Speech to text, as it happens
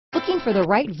Looking for the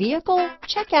right vehicle?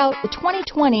 Check out the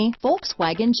 2020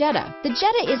 Volkswagen Jetta. The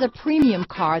Jetta is a premium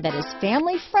car that is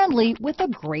family friendly with a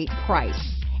great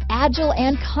price. Agile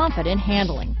and confident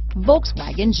handling.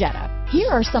 Volkswagen Jetta. Here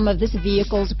are some of this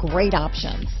vehicle's great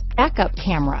options: backup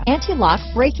camera, anti-lock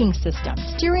braking system,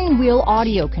 steering wheel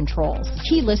audio controls,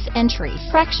 keyless entry,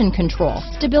 traction control,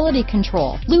 stability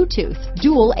control, Bluetooth,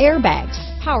 dual airbags,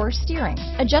 power steering,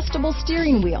 adjustable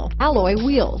steering wheel, alloy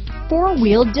wheels,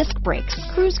 four-wheel disc brakes,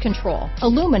 cruise control,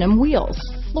 aluminum wheels,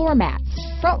 floor mats,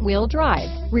 front wheel drive,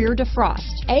 rear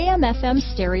defrost, AM/FM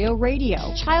stereo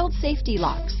radio, child safety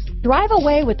locks. Drive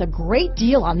away with a great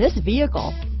deal on this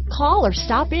vehicle. Call or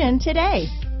stop in today.